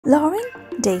Lauren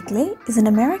Daigle is an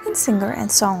American singer and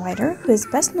songwriter who is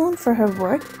best known for her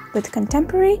work with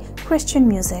contemporary Christian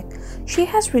music. She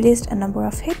has released a number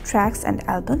of hit tracks and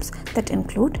albums that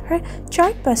include her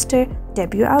chartbuster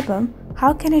debut album,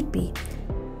 How Can It Be?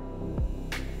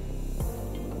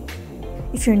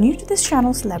 If you're new to this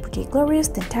channel, Celebrity Glorious,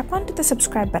 then tap onto the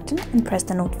subscribe button and press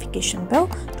the notification bell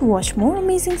to watch more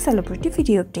amazing celebrity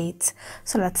video updates.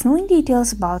 So let's know in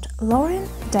details about Lauren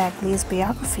Daigle's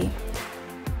biography.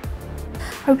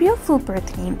 Her real full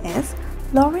birth name is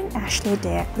Lauren Ashley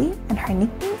Daigle and her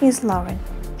nickname is Lauren.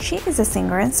 She is a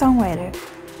singer and songwriter.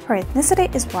 Her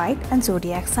ethnicity is white and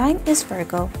zodiac sign is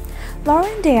Virgo.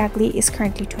 Lauren Daigle is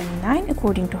currently 29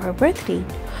 according to her birth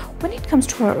date. When it comes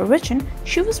to her origin,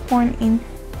 she was born in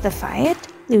Lafayette,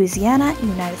 Louisiana,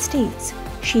 United States.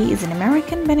 She is an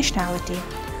American by nationality.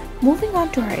 Moving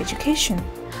on to her education.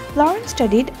 Lauren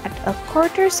studied at a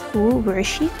charter school where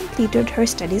she completed her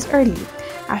studies early.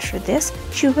 After this,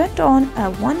 she went on a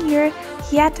one-year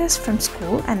hiatus from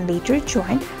school and later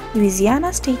joined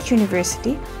Louisiana State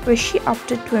University, where she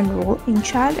opted to enroll in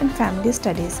child and family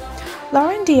studies.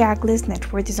 Lauren Daigle's net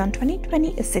worth is on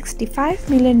 2020 is $65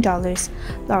 million.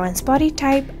 Lauren's body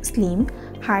type, slim,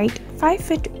 height 5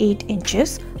 feet 8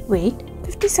 inches, weight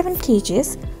 57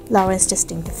 kgs. Lauren's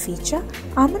distinctive feature,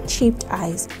 almond-shaped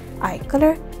eyes, eye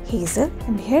color hazel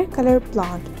and hair color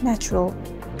blonde natural.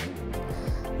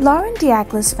 Lauren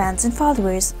Daigle's fans and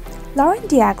followers. Lauren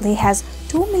Daigle has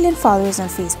 2 million followers on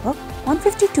Facebook,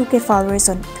 152k followers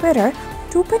on Twitter,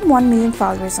 2.1 million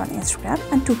followers on Instagram,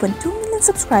 and 2.2 million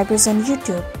subscribers on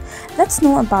YouTube. Let's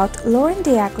know about Lauren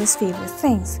Daigle's favorite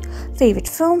things. Favorite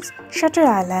films, Shutter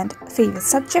Island. Favorite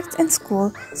subjects in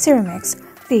school, ceramics.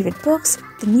 Favorite books,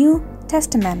 The New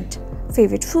Testament.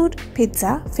 Favorite food,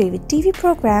 pizza. Favorite TV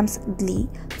programs, Glee.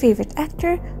 Favorite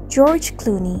actor, George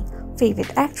Clooney.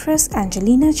 Favorite actress,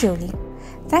 Angelina Jolie.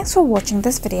 Thanks for watching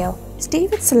this video. Stay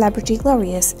with Celebrity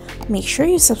Glorious. Make sure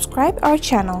you subscribe our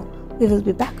channel. We will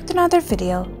be back with another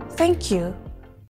video. Thank you.